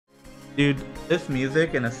Dude, this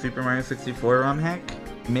music in a Super Mario 64 ROM hack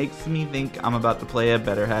makes me think I'm about to play a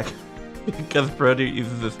better hack. Because Brody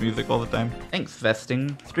uses this music all the time. Thanks,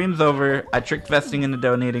 Vesting. Stream's over. I tricked Vesting into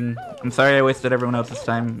donating. I'm sorry I wasted everyone else's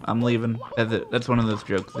time. I'm leaving. That's one of those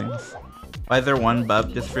joke things. Why is there one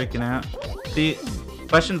bub just freaking out? See,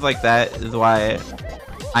 questions like that is why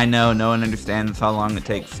I know no one understands how long it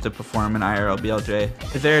takes to perform an IRL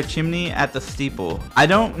BLJ. Is there a chimney at the steeple? I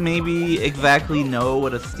don't maybe exactly know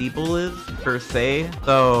what a steeple is, per se.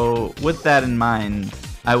 So, with that in mind,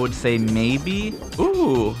 I would say maybe.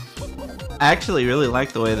 Ooh. I actually really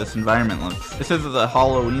like the way this environment looks. This is the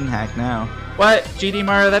Halloween hack now. What? GD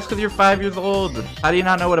Mario, that's because you're 5 years old. How do you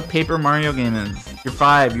not know what a Paper Mario game is? You're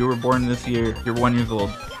 5, you were born this year. You're 1 year old.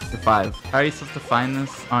 You're 5. How are you supposed to find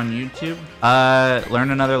this on YouTube? Learn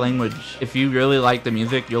another language. If you really like the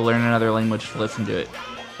music, you'll learn another language to listen to it.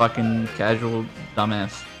 Fucking casual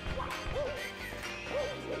dumbass.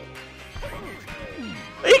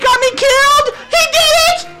 He got me killed! He did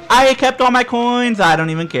it! I kept all my coins. I don't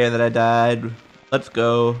even care that I died. Let's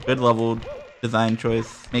go. Good level design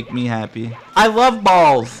choice. Make me happy. I love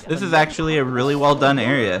balls. This is actually a really well done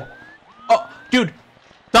area. Oh, dude.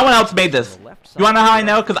 Someone else made this. You wanna know how I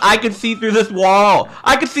know? Because I could see through this wall.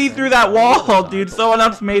 I could see through that wall, dude. Someone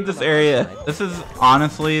else made this area. This is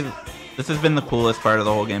honestly, this has been the coolest part of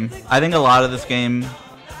the whole game. I think a lot of this game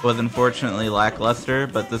was unfortunately lackluster,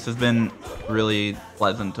 but this has been really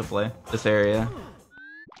pleasant to play. This area.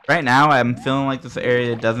 Right now, I'm feeling like this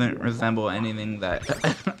area doesn't resemble anything that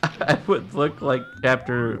would look like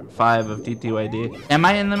Chapter 5 of TTYD. Am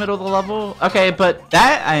I in the middle of the level? Okay, but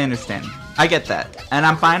that I understand. I get that. And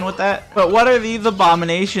I'm fine with that. But what are these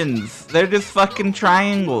abominations? They're just fucking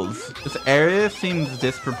triangles. This area seems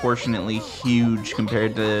disproportionately huge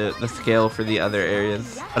compared to the scale for the other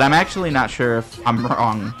areas. But I'm actually not sure if I'm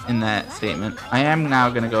wrong in that statement. I am now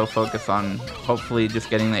gonna go focus on hopefully just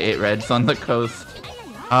getting the 8 reds on the coast.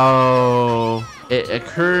 Oh, it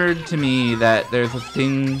occurred to me that there's a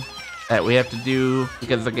thing that we have to do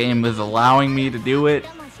because the game is allowing me to do it.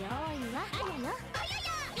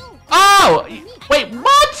 Oh, wait,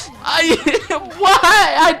 what? What?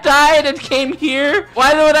 I died and came here?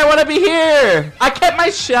 Why would I want to be here? I kept my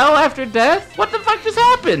shell after death? What the fuck just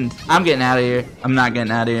happened? I'm getting out of here. I'm not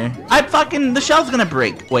getting out of here. The shell's gonna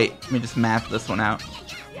break. Wait, let me just math this one out.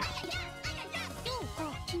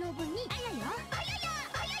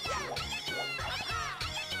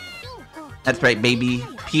 That's right, baby.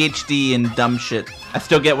 PhD in dumb shit. I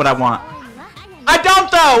still get what I want. I don't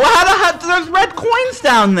though! How the hell? There's red coins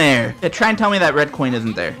down there! Yeah, try and tell me that red coin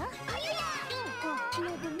isn't there.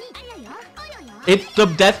 If the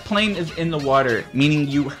death plane is in the water, meaning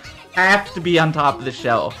you have to be on top of the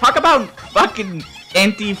shell. Talk about fucking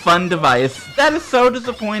anti-fun device. That is so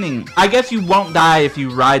disappointing. I guess you won't die if you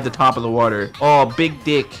ride the top of the water. Oh, big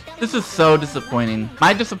dick. This is so disappointing.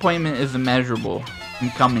 My disappointment is immeasurable. I'm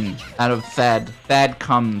coming out of sad. Sad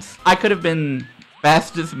comes. I could have been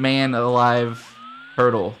fastest man alive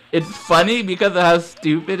hurdle. It's funny because of how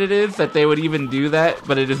stupid it is that they would even do that,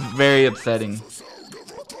 but it is very upsetting.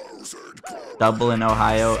 Dublin,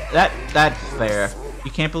 Ohio. That's fair. You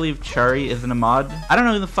can't believe Chari isn't a mod? I don't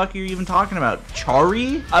know who the fuck you're even talking about.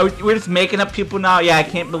 Chari? We're just making up people now? Yeah, I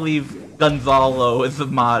can't believe Gonzalo is a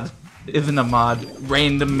mod. Isn't a mod.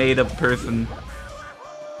 Random made up person.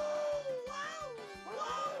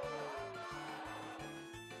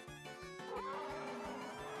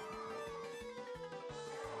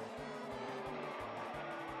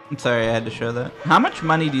 I'm sorry I had to show that. How much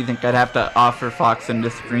money do you think I'd have to offer Foxen to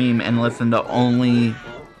stream and listen to only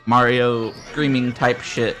Mario screaming type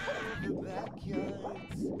shit?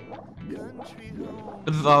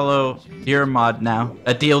 Gonzalo, you're a mod now.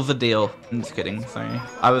 A deal's a deal. I'm just kidding, sorry.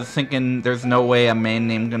 I was thinking there's no way a man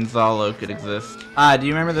named Gonzalo could exist. Do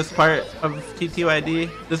you remember this part of TTYD?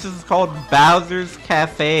 This is called Bowser's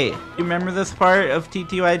Cafe. You remember this part of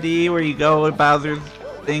TTYD where you go to Bowser's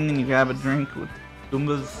thing and you grab a drink with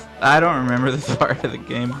Goombas? I don't remember this part of the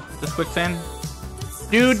game. This quicksand?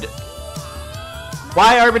 Dude!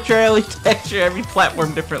 Why arbitrarily texture every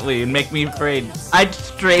platform differently and make me afraid? I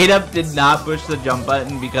straight up did not push the jump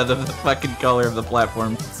button because of the fucking color of the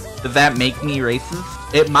platform. Does that make me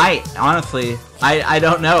racist? It might, honestly. I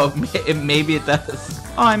don't know. Maybe it does.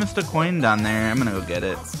 Oh, I missed a coin down there. I'm gonna go get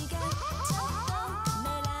it.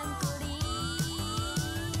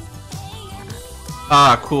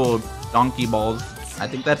 Ah, cool. Donkey balls. I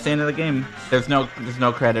think that's the end of the game. There's no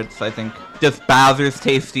credits, I think. Just Bowser's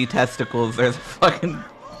tasty testicles. There's fucking...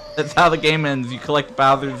 That's how the game ends. You collect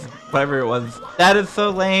Bowser's whatever it was. That is so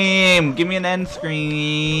lame. Give me an end screen.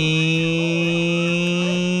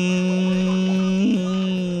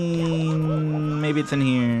 maybe it's in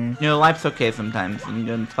here. You know, life's okay sometimes. And you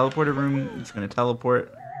go in the teleporter room, it's gonna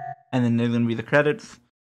teleport. And then there's gonna be the credits.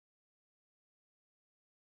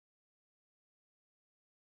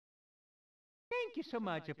 Thank you so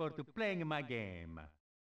much for playing my game.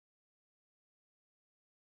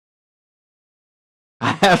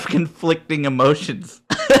 I have conflicting emotions.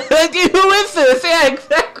 Dude, who is this? Yeah,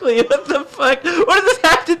 exactly. What the fuck? What does this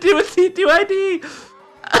have to do with TTYD?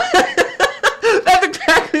 That's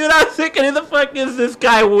exactly what I was thinking. Who the fuck is this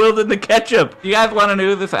guy wielding the ketchup? You guys want to know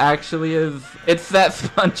who this actually is? It's that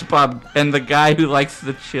SpongeBob and the guy who likes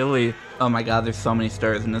the chili. Oh my god, there's so many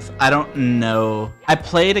stars in this. I don't know. I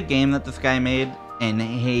played a game that this guy made and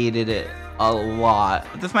hated it a lot.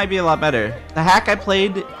 But this might be a lot better. The hack I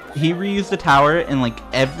played, he reused the tower in like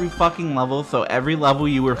every fucking level, so every level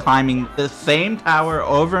you were climbing the same tower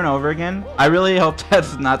over and over again. I really hope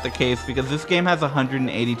that's not the case because this game has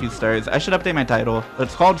 182 stars. I should update my title.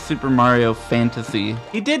 It's called Super Mario Fantasy.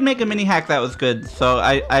 He did make a mini hack that was good, so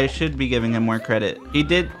I should be giving him more credit. He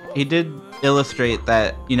did illustrate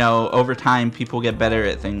that, you know, over time people get better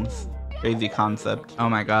at things. Crazy concept. Oh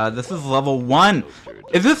my god, this is level 1.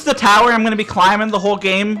 Is this the tower I'm gonna be climbing the whole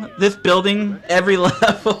game? This building? Every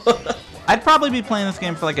level? I'd probably be playing this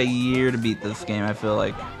game for like a year to beat this game, I feel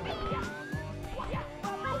like.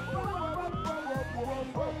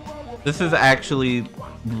 This is actually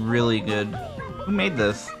really good. Who made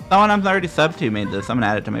this? Someone I'm already subbed to made this. I'm gonna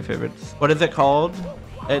add it to my favorites. What is it called?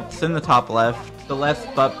 It's in the top left. The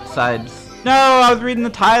left up sides. No, I was reading the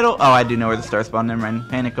title. Oh, I do know where the star spawn. Never mind.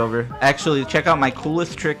 Panic over. Actually, check out my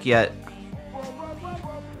coolest trick yet.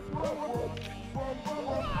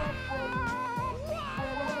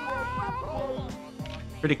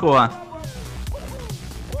 Pretty cool, huh?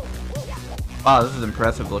 Wow, this is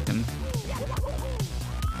impressive looking.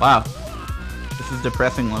 Wow. This is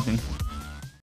depressing looking.